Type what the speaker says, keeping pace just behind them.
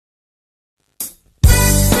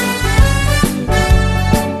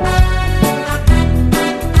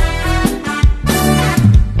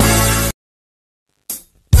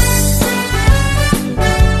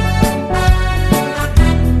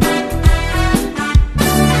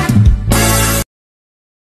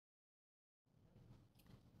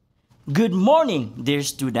Good morning, dear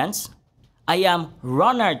students. I am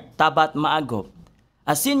Ronard Ma-aghop,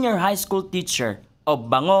 a senior high school teacher of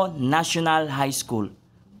Bango National High School,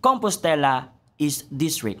 Compostela East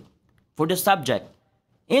District, for the subject,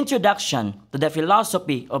 Introduction to the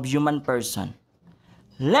Philosophy of Human Person.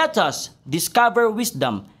 Let us discover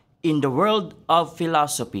wisdom in the world of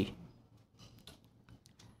philosophy.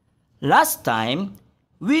 Last time,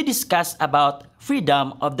 we discussed about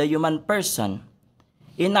freedom of the human person.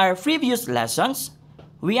 In our previous lessons,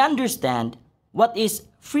 we understand what is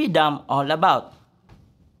freedom all about.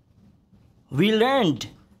 We learned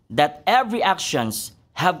that every actions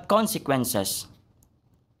have consequences.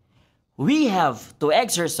 We have to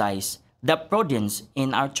exercise the prudence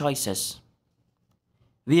in our choices.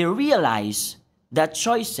 We realize that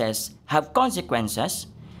choices have consequences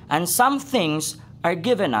and some things are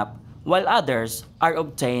given up while others are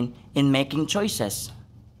obtained in making choices.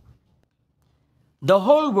 The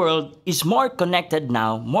whole world is more connected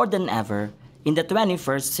now more than ever in the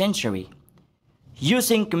 21st century.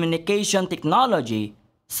 Using communication technology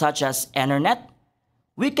such as internet,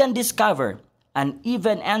 we can discover and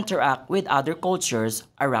even interact with other cultures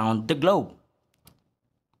around the globe.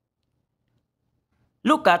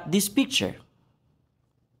 Look at this picture.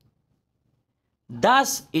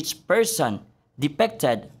 Does each person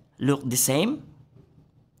depicted look the same?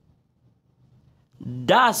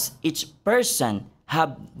 Does each person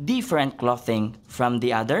have different clothing from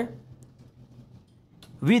the other?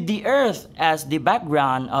 With the earth as the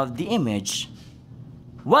background of the image,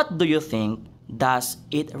 what do you think does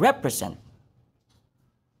it represent?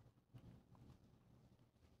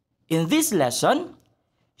 In this lesson,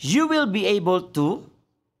 you will be able to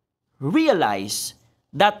realize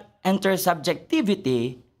that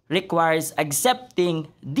intersubjectivity requires accepting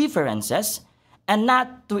differences and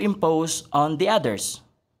not to impose on the others.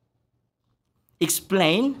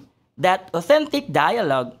 Explain that authentic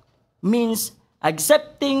dialogue means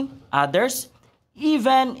accepting others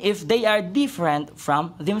even if they are different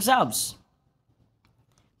from themselves.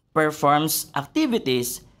 Performs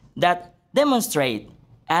activities that demonstrate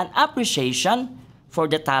an appreciation for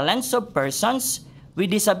the talents of persons with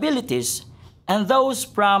disabilities and those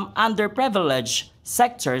from underprivileged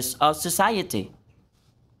sectors of society.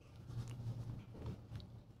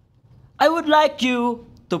 I would like you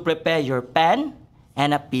to prepare your pen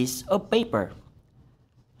and a piece of paper.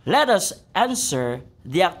 Let us answer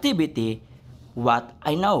the activity, What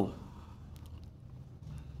I Know.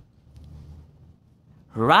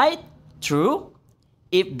 Write true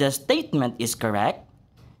if the statement is correct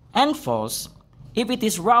and false if it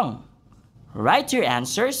is wrong. Write your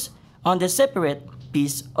answers on the separate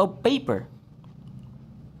piece of paper.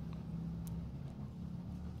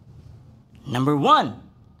 Number 1.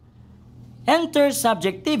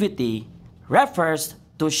 Intersubjectivity refers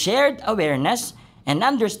to shared awareness and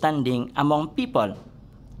understanding among people.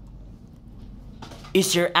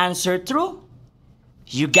 Is your answer true?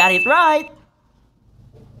 You got it right!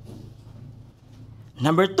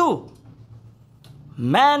 Number 2.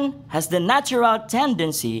 Man has the natural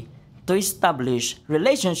tendency to establish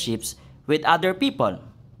relationships with other people.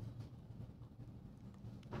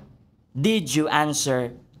 Did you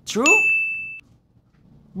answer true?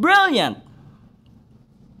 Brilliant!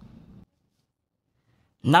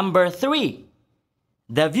 Number 3.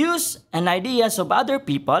 The views and ideas of other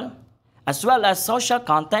people, as well as social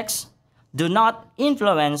contexts, do not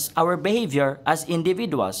influence our behavior as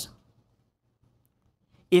individuals.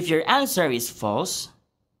 If your answer is false,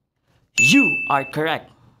 you are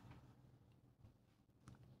correct.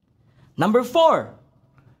 Number 4.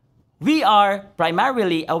 We are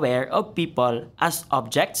primarily aware of people as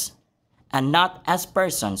objects and not as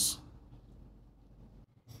persons.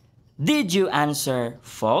 Did you answer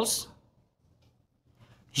false?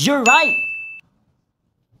 You're right!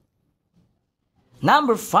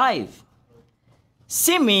 Number 5.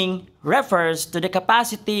 Seeming refers to the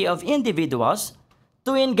capacity of individuals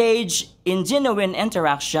to engage in genuine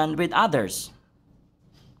interaction with others.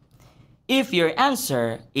 If your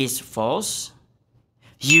answer is false,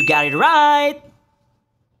 you got it right!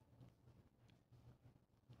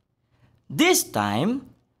 This time,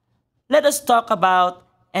 let us talk about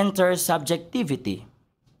intersubjectivity.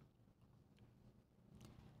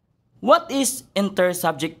 What is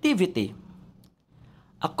intersubjectivity?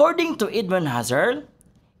 According to Edmund Husserl,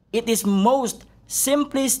 it is most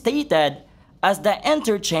simply stated as the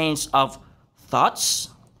interchange of thoughts,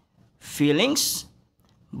 feelings,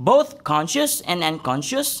 both conscious and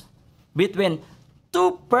unconscious, between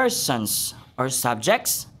two persons or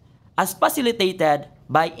subjects as facilitated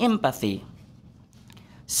by empathy.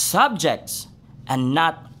 Subjects and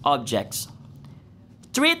not objects.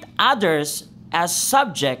 treat others as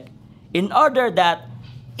subject in order that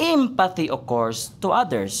empathy occurs to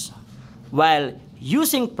others, while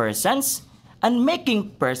using persons and making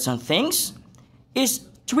person things is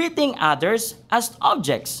treating others as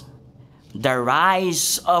objects. The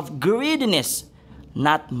rise of greediness,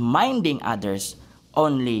 not minding others,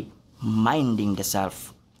 only minding the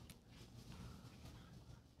self.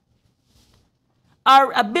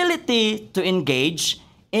 Our ability to engage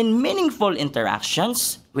in meaningful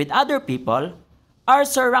interactions with other people, our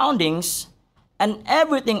surroundings, and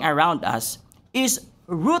everything around us is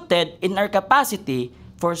rooted in our capacity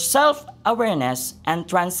for self-awareness and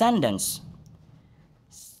transcendence.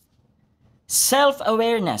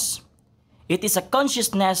 Self-awareness. It is a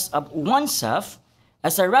consciousness of oneself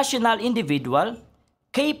as a rational individual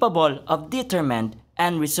capable of determined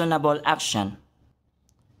and reasonable action.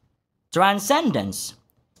 Transcendence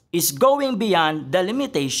is going beyond the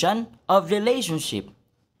limitation of relationship.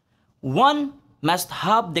 One must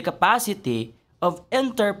have the capacity of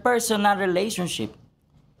interpersonal relationship.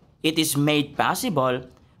 It is made possible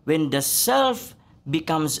when the self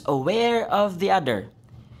becomes aware of the other,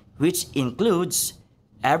 which includes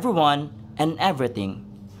everyone and everything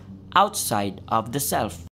outside of the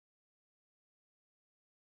self.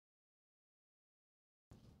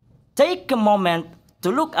 Take a moment to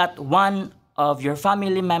look at one of your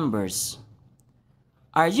family members.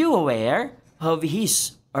 Are you aware of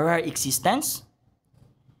his or her existence?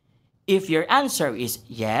 If your answer is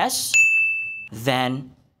yes,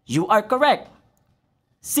 then you are correct,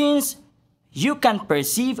 since you can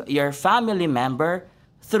perceive your family member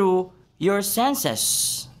through your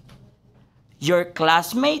senses. Your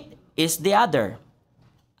classmate is the other,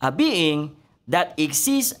 a being that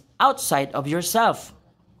exists outside of yourself.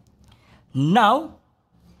 Now,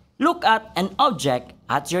 look at an object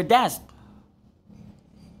at your desk.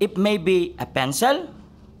 It may be a pencil,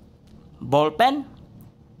 ballpen,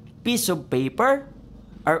 piece of paper,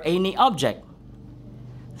 or any object.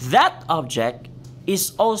 That object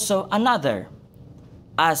is also another,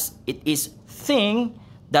 as it is thing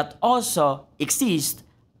that also exists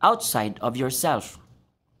outside of yourself.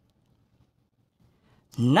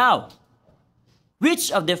 Now,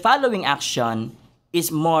 which of the following action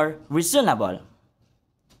is more reasonable?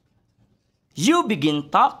 You begin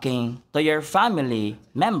talking to your family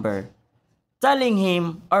member, telling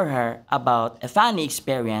him or her about a funny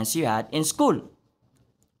experience you had in school.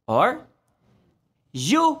 Or,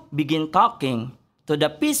 you begin talking to the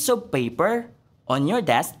piece of paper on your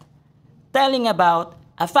desk, telling about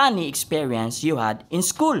a funny experience you had in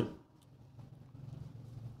school.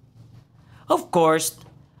 Of course,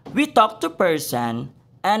 we talk to person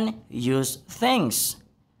and use things,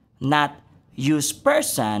 not use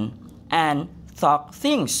person and talk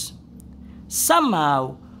things.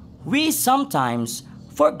 Somehow, we sometimes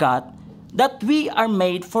forgot that we are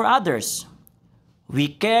made for others. We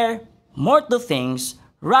care more to things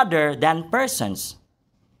rather than persons.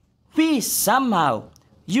 We somehow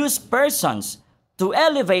use persons to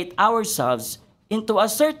elevate ourselves into a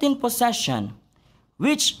certain possession,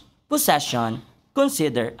 which possession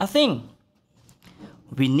consider a thing.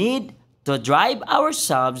 We need to drive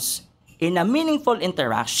ourselves in a meaningful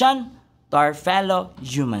interaction to our fellow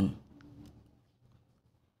human.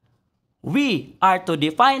 We are to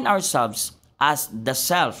define ourselves as the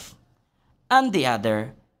self, and the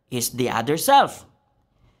other is the other self,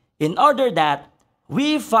 in order that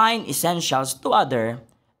we find essentials to other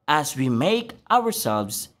as we make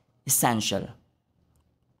ourselves essential.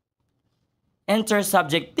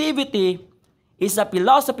 Intersubjectivity is a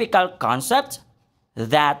philosophical concept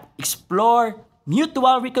that explores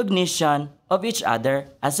mutual recognition of each other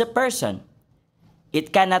as a person.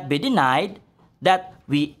 It cannot be denied that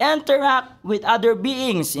we interact with other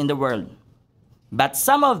beings in the world, but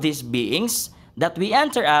some of these beings that we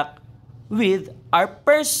interact with are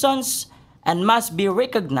persons and must be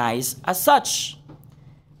recognized as such.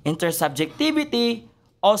 Intersubjectivity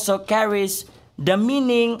also carries the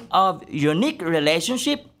meaning of unique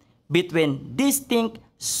relationship between distinct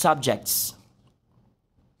subjects.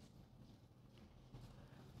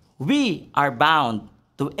 We are bound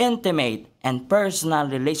to intimate and personal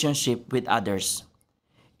relationship with others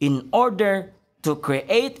in order to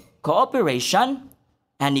create cooperation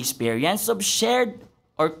and experience of shared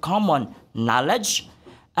or common knowledge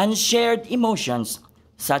and shared emotions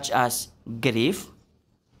such as grief,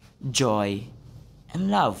 joy, and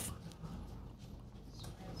love.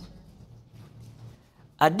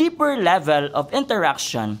 A deeper level of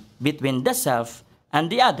interaction between the self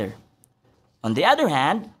and the other, on the other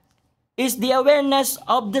hand, is the awareness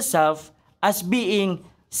of the self as being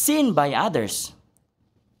seen by others.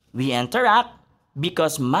 We interact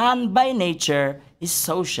because man by nature is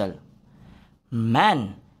social.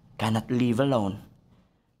 Man cannot live alone.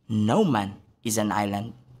 No man is an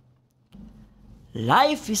island.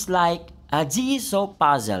 Life is like a jigsaw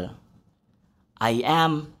puzzle. I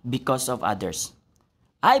am because of others.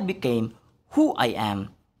 I became who I am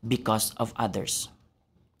because of others.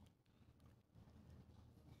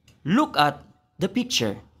 Look at the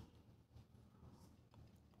picture.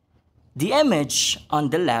 The image on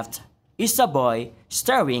the left is a boy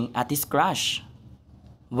staring at his crush,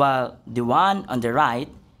 while the one on the right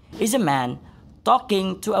is a man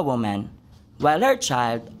talking to a woman while her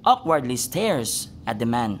child awkwardly stares at the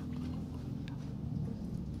man.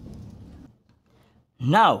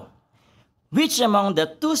 Now, which among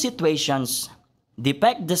the two situations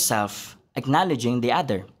depict the self acknowledging the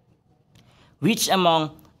other? Which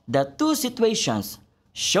among the two situations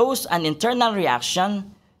shows an internal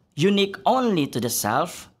reaction unique only to the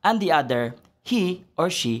self and the other he or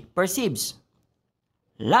she perceives?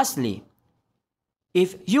 Lastly,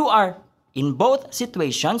 if you are in both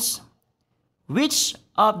situations, which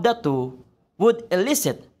of the two would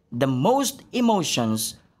elicit the most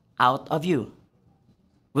emotions out of you?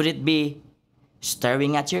 Would it be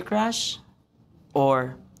staring at your crush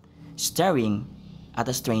or staring at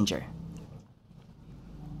a stranger?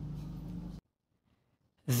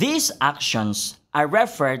 These actions are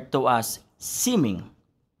referred to as seeming,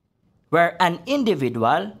 where an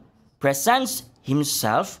individual presents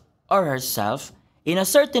himself or herself in a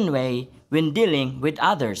certain way when dealing with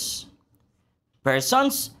others.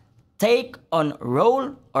 Persons take on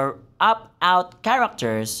role or act-out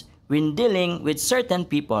characters when dealing with certain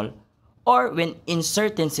people or when in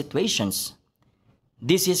certain situations.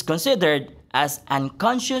 This is considered as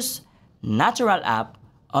unconscious, natural act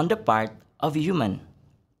on the part of a human.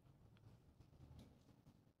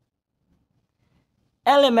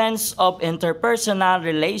 Elements of interpersonal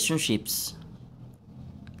relationships.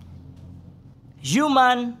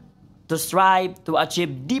 Human to strive to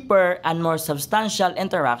achieve deeper and more substantial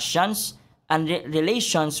interactions and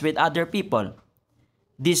relations with other people.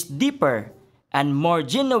 This deeper and more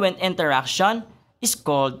genuine interaction is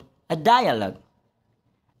called a dialogue.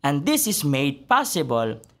 And this is made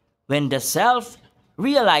possible when the self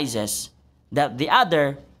realizes that the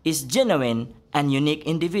other is genuine and unique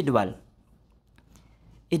individual.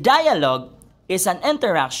 A dialogue is an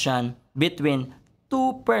interaction between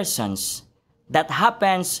two persons that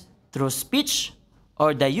happens through speech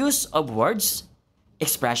or the use of words,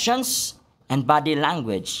 expressions, and body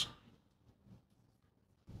language.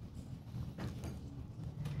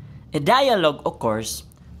 A dialogue occurs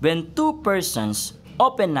when two persons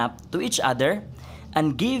open up to each other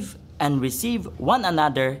and give and receive one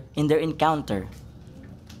another in their encounter.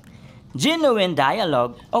 Genuine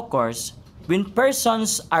dialogue occurs when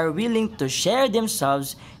persons are willing to share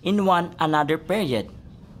themselves in one another period.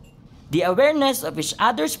 The awareness of each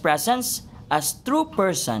other's presence as true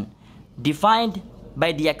person, defined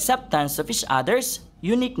by the acceptance of each other's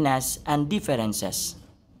uniqueness and differences.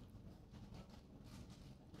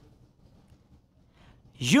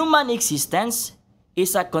 Human existence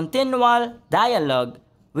is a continual dialogue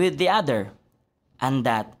with the other, and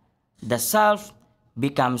that the self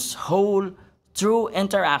becomes whole through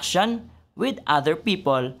interaction with other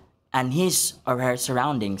people and his or her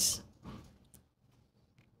surroundings.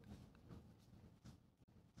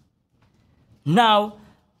 Now,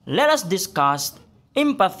 let us discuss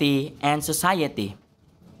empathy and society.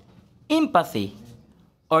 Empathy,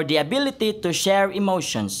 or the ability to share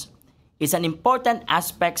emotions, is an important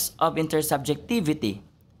aspect of intersubjectivity.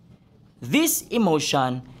 This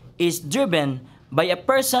emotion is driven by a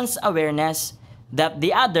person's awareness that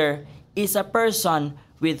the other is a person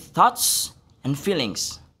with thoughts and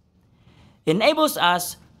feelings. It enables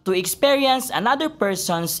us to experience another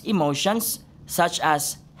person's emotions such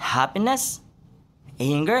as happiness,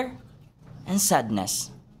 anger, and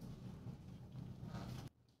sadness.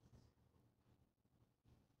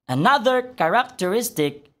 Another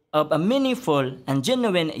characteristic of a meaningful and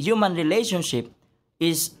genuine human relationship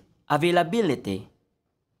is availability,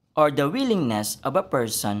 or the willingness of a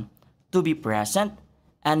person to be present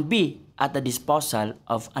and be at the disposal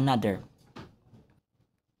of another.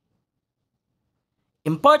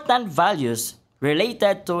 Important values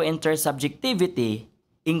related to intersubjectivity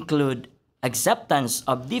include acceptance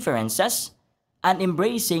of differences and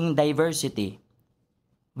embracing diversity.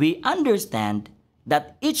 We understand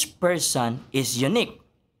that each person is unique.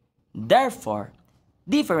 Therefore,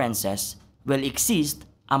 differences will exist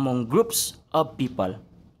among groups of people.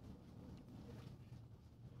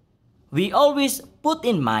 We always put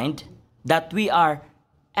in mind that we are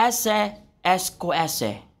esse es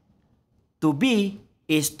coesse, To be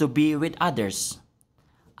is to be with others.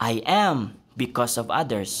 I am because of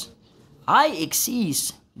others. I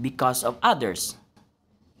exist because of others.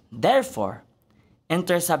 Therefore,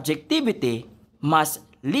 intersubjectivity must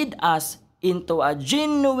lead us into a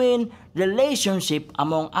genuine relationship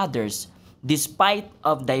among others despite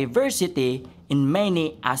of diversity in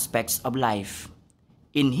many aspects of life.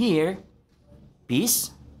 In here, peace,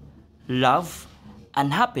 love,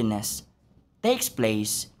 and happiness takes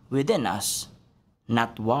place within us,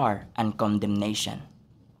 not war and condemnation.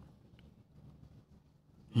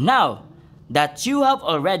 Now that you have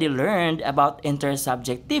already learned about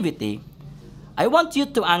intersubjectivity, I want you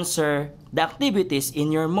to answer the activities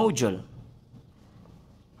in your module.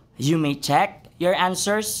 You may check your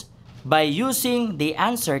answers by using the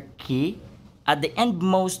answer key at the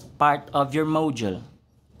endmost part of your module.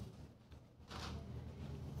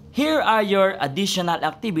 Here are your additional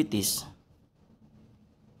activities.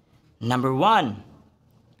 Number 1.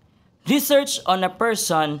 Research on a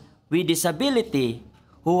person with disability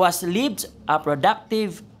who has lived a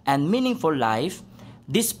productive and meaningful life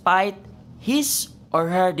despite his or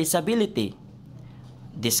her disability.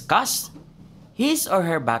 Discuss his or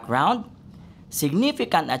her background,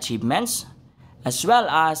 significant achievements, as well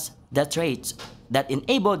as the traits that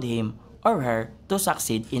enabled him or her to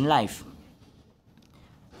succeed in life.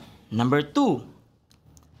 Number 2.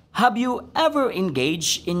 Have you ever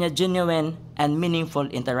engaged in a genuine and meaningful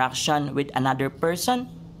interaction with another person?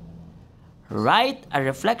 Write a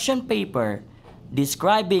reflection paper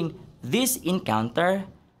describing this encounter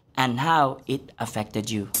and how it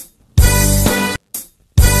affected you.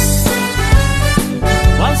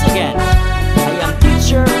 Once again, I am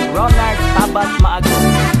teacher Ronard Ma-aghop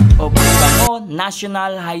of Bango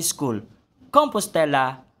National High School,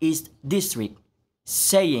 Compostela East District,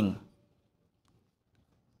 saying,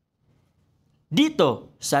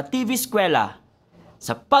 dito sa TV Eskwela,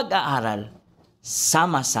 sa pag-aaral,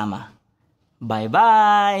 sama-sama.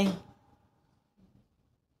 Bye-bye!